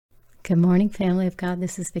Good morning, family of God.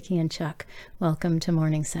 This is Vicki and Chuck. Welcome to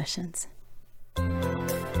Morning Sessions.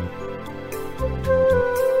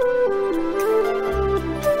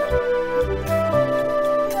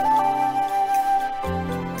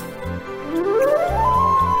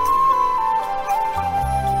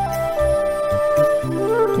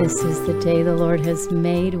 This is the day the Lord has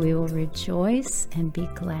made. We will rejoice and be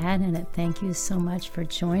glad in it. Thank you so much for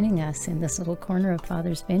joining us in this little corner of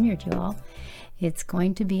Father's Vineyard, you all. It's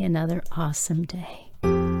going to be another awesome day.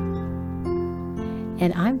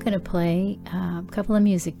 And I'm going to play a couple of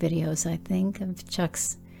music videos, I think, of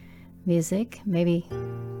Chuck's music. Maybe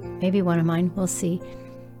one of mine. We'll see.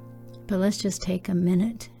 But let's just take a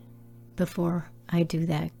minute before I do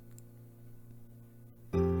that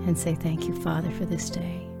and say thank you, Father, for this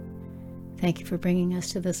day. Thank you for bringing us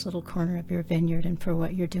to this little corner of your vineyard and for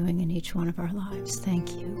what you're doing in each one of our lives.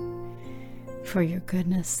 Thank you for your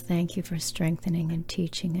goodness. Thank you for strengthening and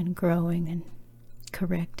teaching and growing and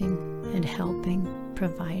correcting and helping,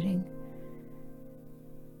 providing,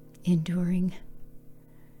 enduring.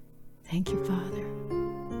 Thank you, Father.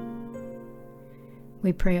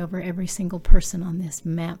 We pray over every single person on this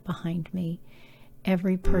map behind me,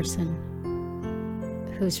 every person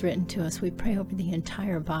who's written to us. We pray over the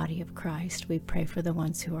entire body of Christ. We pray for the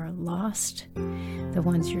ones who are lost, the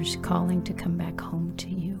ones you're calling to come back home to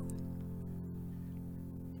you.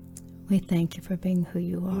 We thank you for being who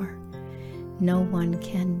you are. No one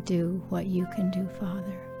can do what you can do,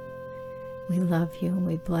 Father. We love you and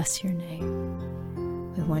we bless your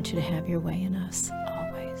name. We want you to have your way in us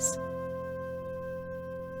always.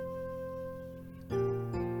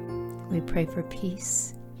 We pray for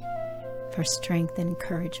peace, for strength and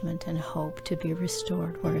encouragement and hope to be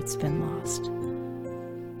restored where it's been lost.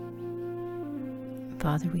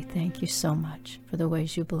 Father, we thank you so much for the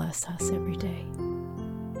ways you bless us every day.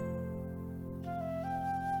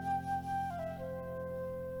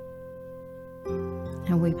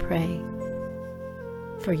 And we pray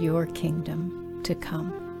for your kingdom to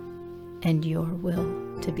come and your will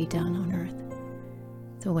to be done on earth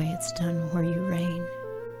the way it's done where you reign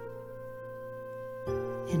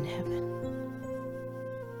in heaven.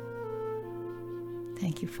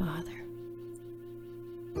 Thank you, Father.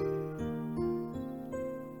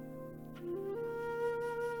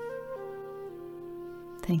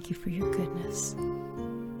 Thank you for your goodness.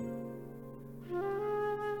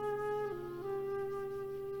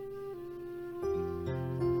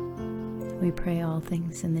 We pray all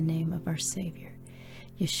things in the name of our Savior,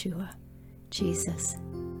 Yeshua, Jesus,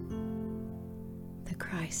 the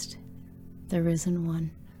Christ, the risen one.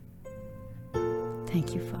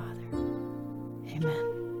 Thank you, Father. Amen.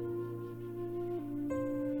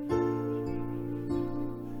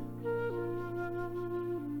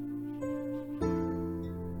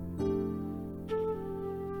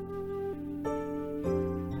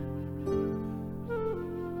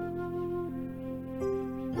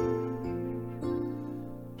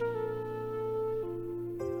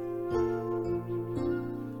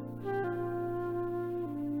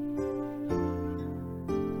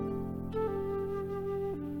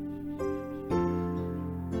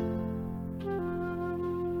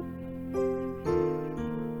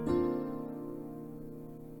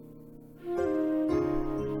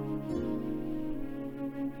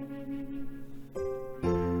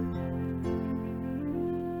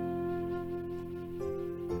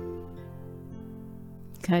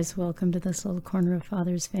 Guys, welcome to this little corner of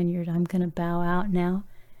Father's Vineyard. I'm going to bow out now,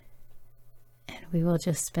 and we will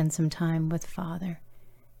just spend some time with Father.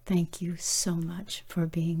 Thank you so much for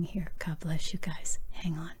being here. God bless you guys.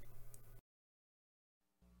 Hang on.